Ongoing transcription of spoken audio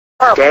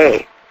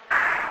day.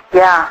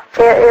 Yeah,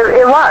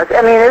 it was.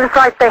 I mean, it was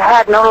like they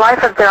had no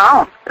life of their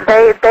own.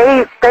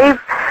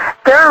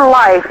 Their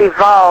life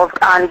evolved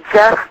on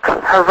just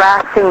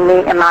harassing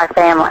me and my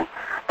family.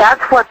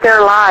 That's what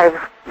their lives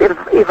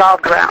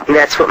evolved around. And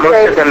that's what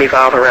most of them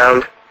evolve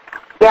around.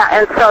 Yeah,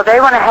 and so they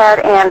went ahead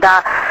and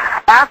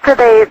after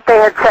they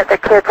had set their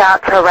kids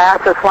out to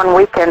harass us one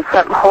weekend,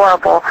 something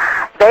horrible,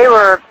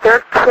 their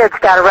kids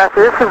got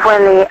arrested. This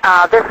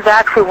is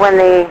actually when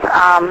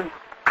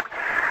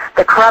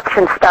the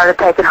corruption started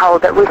taking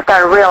hold, that we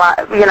started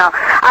realizing,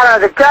 I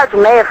don't know, the judge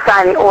may have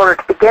signed the order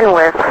to begin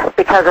with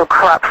because of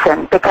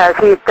corruption, because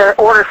the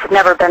order should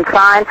never have been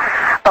signed,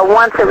 but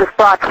once it was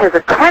brought to his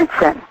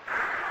attention,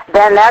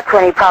 then that's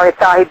when he probably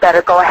thought he'd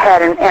better go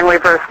ahead and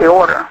reverse the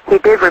order. He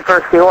did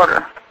reverse the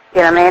order.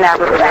 You know what I mean?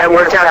 That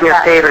worked out in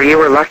your favor. You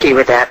were lucky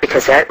with that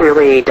because that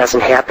really doesn't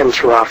happen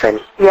too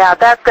often. Yeah,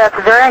 that's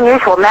very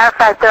unusual. Matter of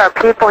fact, there are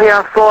people here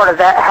in Florida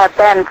that have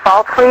been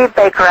falsely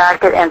Baker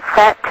Acted and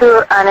sent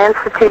to an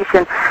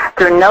institution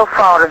through no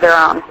fault of their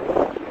own.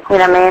 You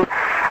know what I mean?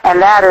 And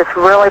that is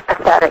really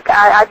pathetic.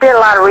 I did a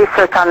lot of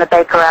research on the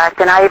Baker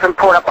Act, and I even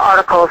pulled up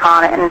articles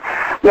on it. And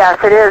yes,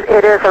 it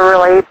is a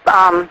really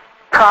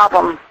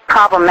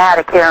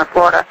problematic here in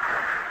Florida.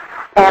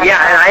 And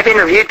I've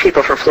interviewed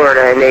people from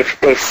Florida, and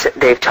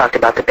they've talked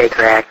about the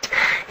Baker Act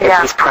and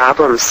these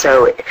problems.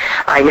 So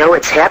I know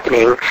it's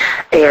happening,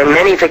 and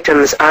many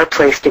victims are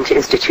placed into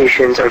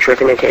institutions or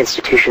driven into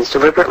institutions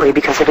deliberately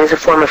because it is a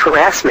form of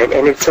harassment,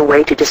 and it's a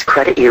way to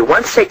discredit you.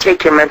 Once they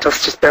take your mental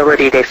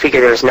stability, they figure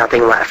there's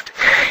nothing left.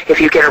 If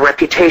you get a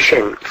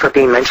reputation for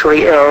being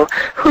mentally ill,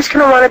 who's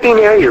going to want to be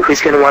near you? Who's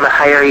going to want to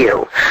hire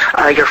you?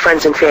 Your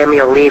friends and family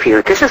will leave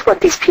you. This is what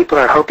these people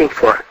are hoping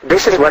for.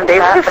 This is what they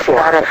live for.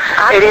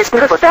 It is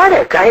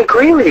pathetic. I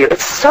agree with you.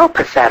 It's so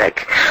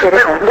pathetic. But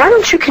why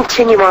don't you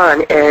continue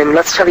on and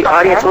let's tell the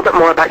audience a little bit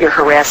more about your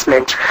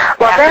harassment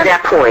after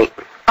that point.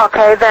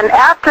 Okay, then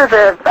after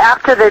their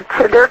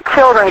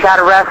children got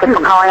arrested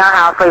for calling our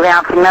house, leaving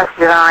empty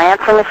messages on our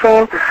answering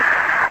machine,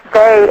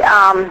 they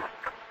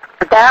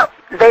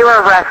were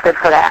arrested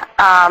for that.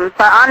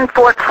 But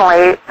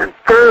unfortunately,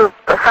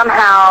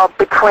 somehow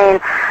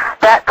between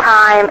that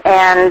time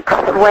and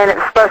when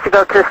it's supposed to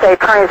go to the state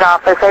attorney's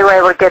office, they were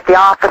able to get the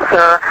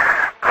officer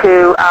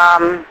to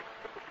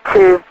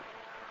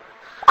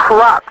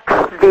corrupt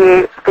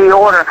the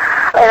order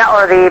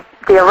or the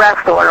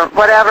arrest order.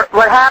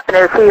 What happened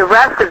is he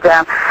arrested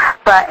them,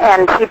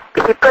 and he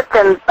put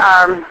them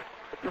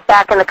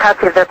back in the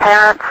custody of their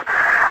parents.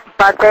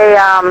 But the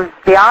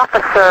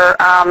officer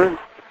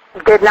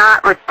did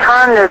not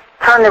turn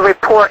the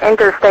report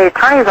into the state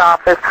attorney's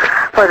office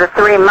for the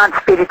 3-month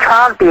speedy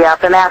trial to be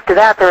up, and after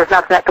that there was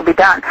nothing that could be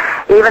done.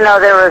 Even though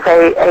there was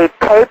a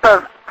tape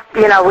of,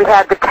 we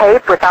had the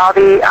tape with all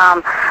the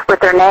with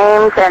their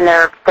names and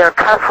their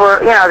cuss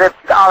word,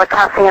 all the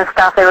cussing and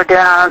stuff they were doing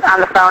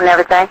on the phone and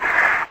everything,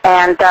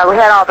 and we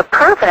had all the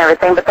proof and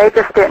everything, but they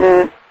just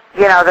didn't,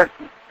 the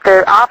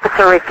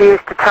officer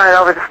refused to turn it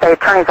over to the state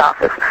attorney's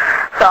office.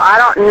 So I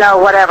don't know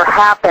whatever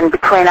happened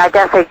between, I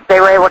guess they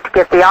were able to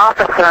get the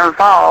officer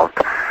involved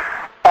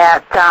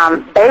at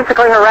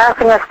basically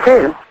harassing us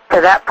too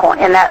at that point.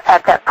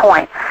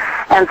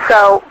 And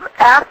so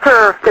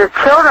after the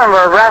children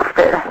were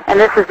arrested, and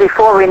this is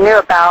before we knew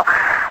about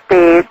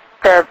the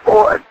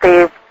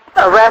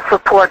arrest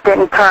report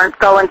didn't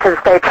go into the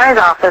state attorney's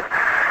office,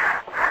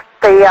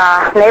 the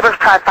neighbors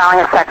tried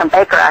filing a second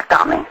Baker Act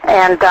on me.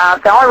 And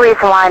the only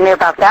reason why I knew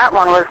about that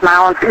one was my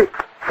own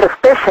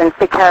suspicions,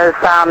 because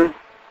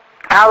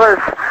I was,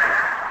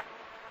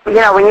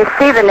 when you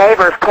see the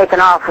neighbors taking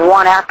off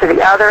one after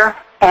the other,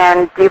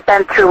 and you've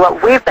been through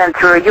what we've been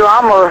through, you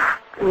almost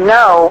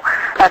know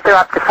that they're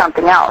up to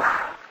something else.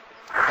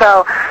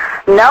 So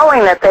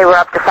knowing that they were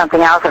up to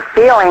something else, a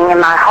feeling in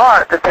my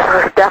heart that they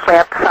were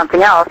definitely up to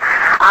something else,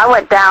 I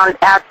went down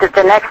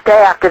the next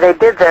day after they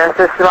did this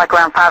was like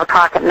around 5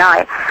 o'clock at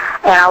night,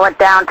 and I went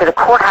down to the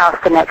courthouse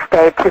the next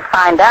day to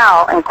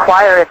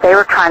inquire if they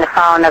were trying to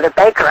file another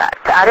Baker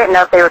Act. I didn't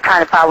know if they were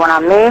trying to file one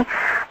on me,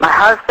 my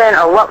husband,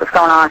 or what was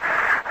going on.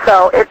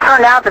 So it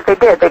turned out that they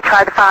did. They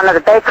tried to file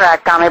another Baker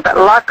Act on me, but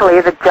luckily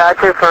the judge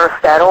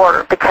reversed that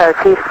order because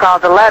he saw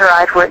the letter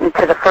I'd written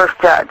to the first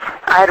judge.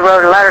 I had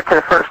wrote a letter to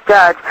the first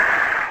judge,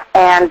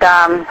 and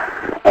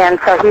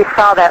so he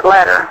saw that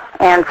letter,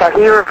 and so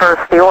he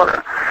reversed the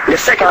order. The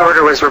second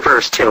order was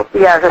reversed, too.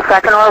 Yeah, the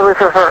second order was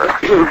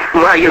reversed.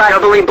 Well, you're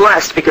doubly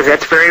blessed because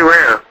that's very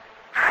rare.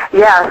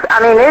 Yes, I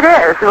mean, it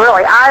is,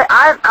 really.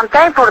 I'm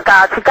thankful to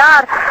God. To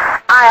God,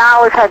 I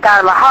always had God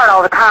in my heart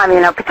all the time,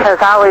 because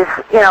I always,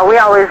 we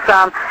always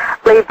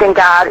believed in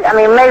God. I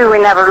mean, maybe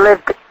we never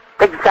lived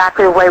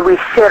exactly the way we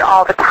should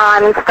all the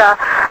time and stuff,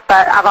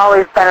 but I've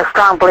always been a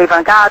strong believer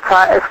in God. So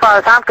as far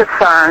as I'm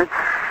concerned,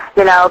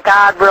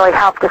 God really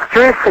helped us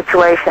through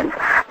situations.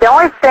 The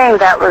only thing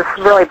that was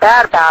really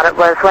bad about it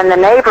was when the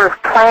neighbors'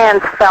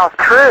 plans fell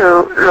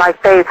through, like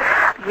if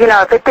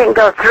it didn't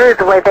go through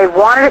the way they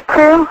wanted it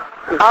to,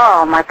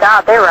 oh my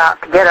God, they were out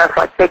to get us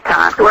like big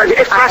time. Well,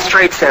 it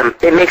frustrates them.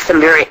 It makes them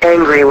very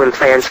angry when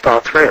plans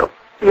fall through.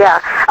 Yeah.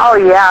 Oh,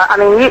 yeah. I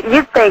mean,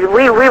 you'd think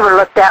we were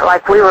looked at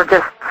like we were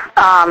just,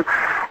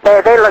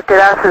 they looked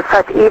at us in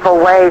such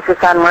evil ways.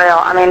 It's unreal.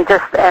 I mean,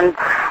 just, and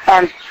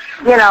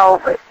you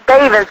know,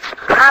 they even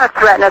kind of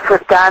threatened us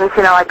with guns,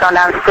 you know, like going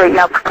down the street,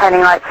 you know,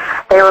 pretending like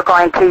they were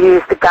going to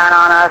use the gun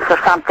on us or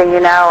something,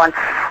 you know, and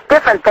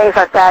different things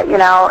like that, you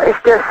know. It's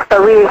just,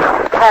 but we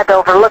had to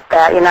overlook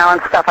that, you know,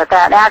 and stuff like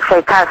that. And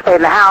actually kind of stayed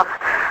in the house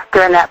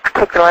during that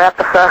particular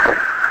episode.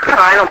 No,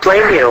 I don't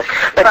blame you.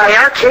 But they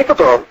are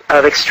capable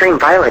of extreme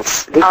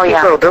violence. These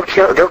people, they'll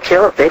kill.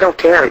 They don't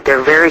care.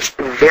 They're very,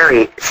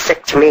 very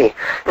sick to me.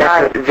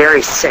 That's a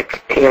very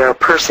sick, you know,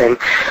 person.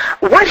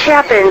 What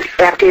happened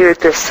after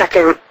the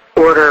second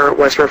order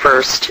was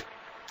reversed?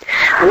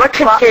 What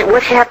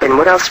happened?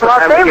 What else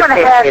was with your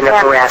family in the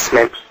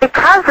harassment?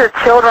 Because the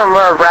children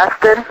were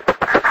arrested,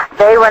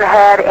 they went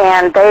ahead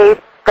and they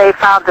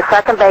filed the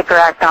Second Baker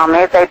Act on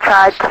me. They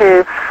tried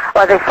to,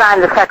 or they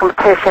signed the second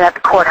petition at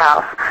the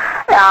courthouse.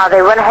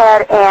 They went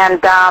ahead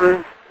and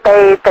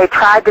they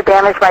tried to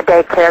damage my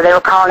daycare. They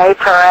were calling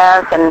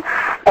HRS, and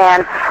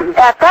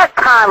at that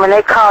time when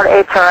they called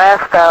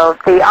HRS, though,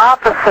 the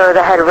officer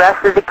that had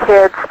arrested the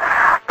kids,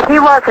 he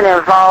wasn't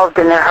involved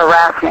in their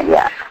harassment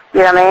yet.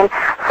 You know what I mean?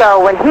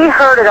 So when he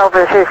heard it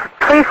over his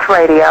police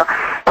radio,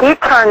 he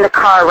turned the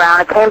car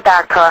around and came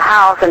back to our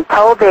house and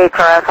told the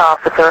HRS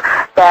officer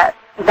that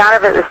none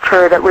of it was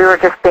true, that we were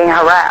just being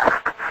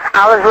harassed.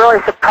 I was really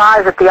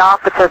surprised that the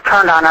officer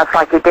turned on us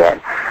like he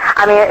did.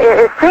 I mean,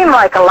 it seemed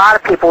like a lot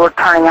of people were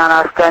turning on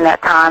us during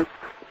that time.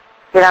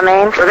 You know what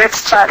I mean? Well,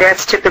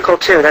 that's typical,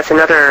 too. That's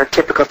another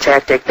typical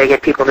tactic. They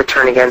get people to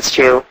turn against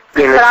you.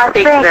 You know,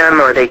 they speak to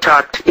them, or they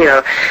talk, you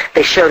know,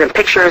 they show them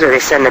pictures, or they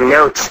send them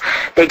notes.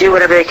 They do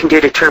whatever they can do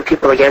to turn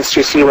people against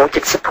you so you won't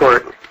get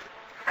support.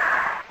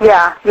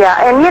 Yeah.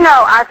 And, you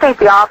know, I think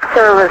the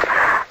officer was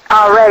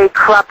already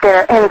corrupt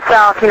in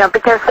himself, you know,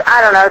 because, I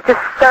don't know,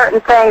 just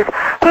certain things.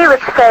 He would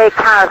say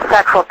kind of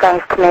sexual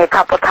things to me a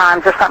couple of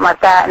times or something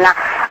like that, and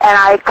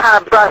I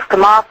kind of brushed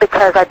him off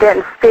because I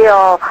didn't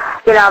feel,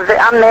 you know,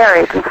 I'm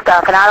married and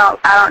stuff, and I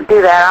don't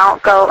do that. I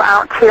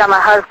don't cheat on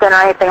my husband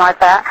or anything like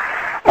that.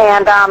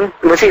 And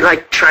was he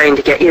like trying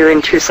to get you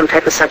into some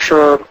type of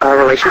sexual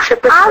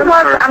relationship with him?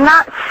 I'm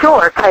not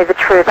sure, to tell you the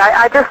truth.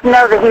 I just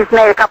know that he's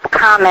made a couple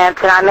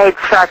comments, and I made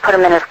sure I put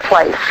him in his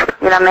place.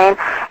 You know what I mean?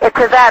 It's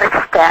to that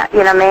extent.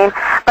 You know what I mean?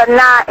 But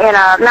not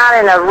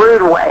in a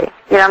rude way.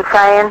 You know what I'm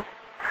saying?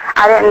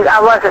 I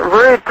wasn't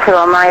rude to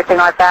him or anything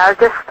like that. I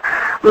just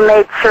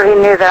made sure he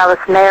knew that I was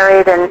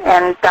married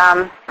and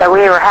that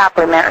we were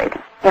happily married.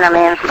 You know what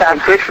I mean?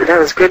 So, that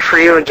was good for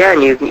you. Again,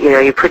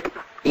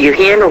 you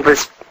handled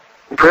this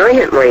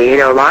brilliantly. You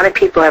know, a lot of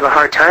people have a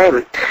hard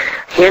time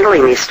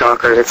handling these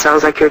stalkers. It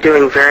sounds like you're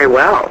doing very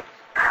well.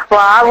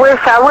 Well, I wish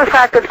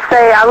I could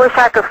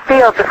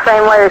feel the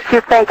same way as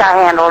you think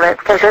I handled it,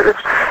 because it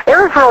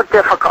was real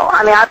difficult.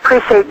 I mean, I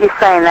appreciate you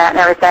saying that and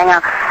everything.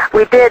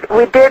 We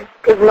did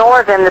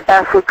ignore them the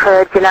best we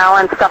could, you know,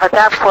 and stuff like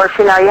that. Of course,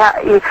 you know,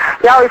 you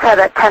always have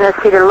that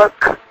tendency to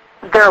look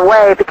their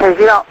way because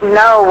you don't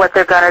know what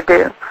they're going to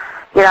do.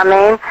 You know what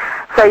I mean?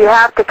 So you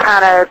have to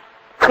kind of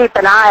keep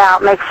an eye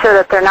out, make sure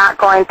that they're not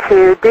going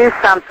to do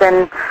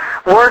something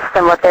worse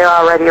than what they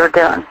already are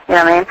doing. You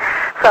know what I mean?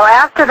 So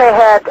after they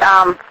had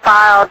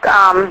filed,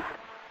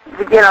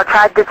 you know,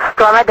 tried to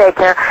destroy my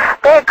daycare,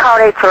 they had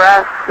called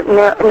HRS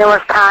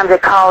numerous times. They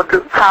called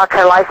child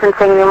care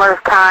licensing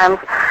numerous times.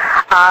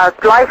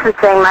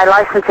 My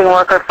licensing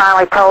worker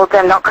finally told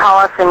them, don't call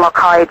us anymore,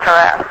 call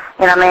HRS.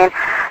 You know what I mean?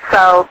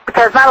 So,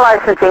 because my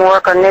licensing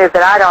worker knew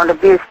that I don't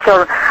abuse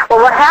children.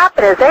 Well, what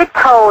happened is they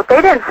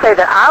didn't say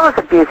that I was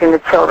abusing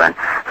the children.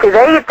 See,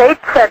 they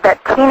said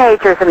that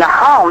teenagers in the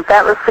home,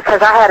 that was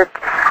because I had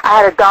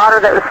a daughter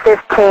that was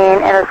 15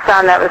 and a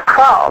son that was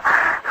 12.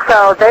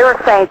 So they were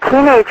saying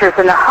teenagers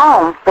in the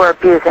home were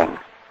abusing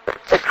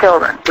the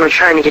children. They were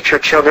trying to get your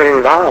children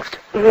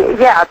involved.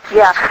 Yeah.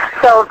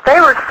 So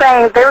they were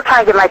saying they were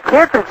trying to get my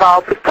kids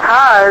involved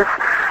because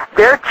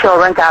their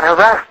children got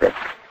arrested.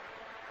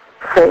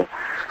 See?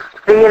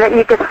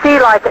 You could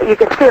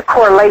see a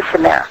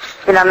correlation there.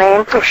 You know what I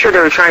mean? I'm sure they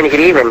were trying to get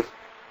even.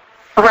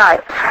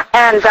 Right.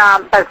 And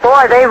but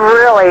boy, they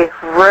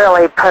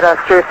really put us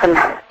through some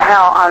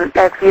hell,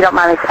 if you don't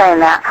mind me saying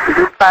that.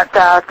 Mm-hmm.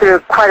 But through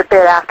quite a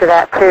bit after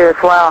that too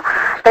as well.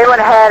 They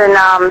went ahead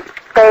and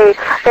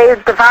they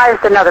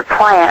devised another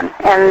plan,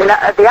 and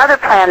the other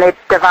plan they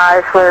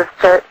devised was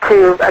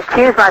to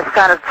accuse my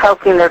son of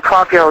choking their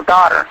 12-year-old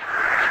daughter.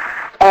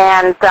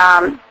 And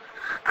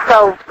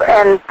so,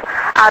 and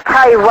I'll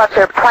tell you what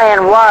their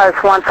plan was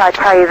once I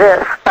tell you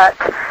this, but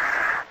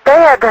they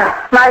had,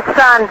 my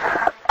son,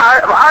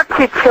 our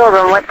two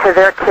children went to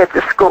their kids'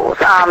 schools.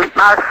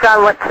 Our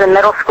son went to the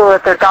middle school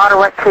that their daughter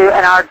went to,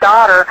 and our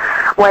daughter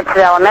went to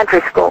the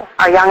elementary school.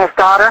 Our youngest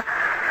daughter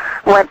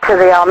went to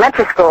the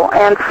elementary school.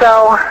 And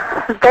so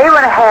they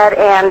went ahead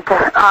and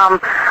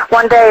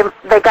one day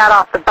they got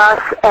off the bus,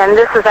 and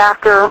this is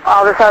after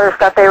all this other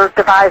stuff. They were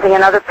devising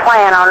another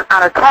plan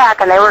on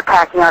attack, and they were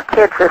attacking our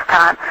kids this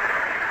time,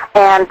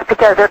 and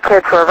because their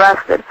kids were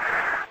arrested.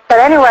 But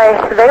anyway,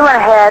 they went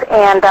ahead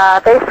and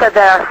they said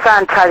that our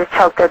son tried to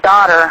choke their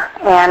daughter,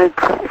 and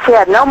she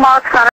had no marks on her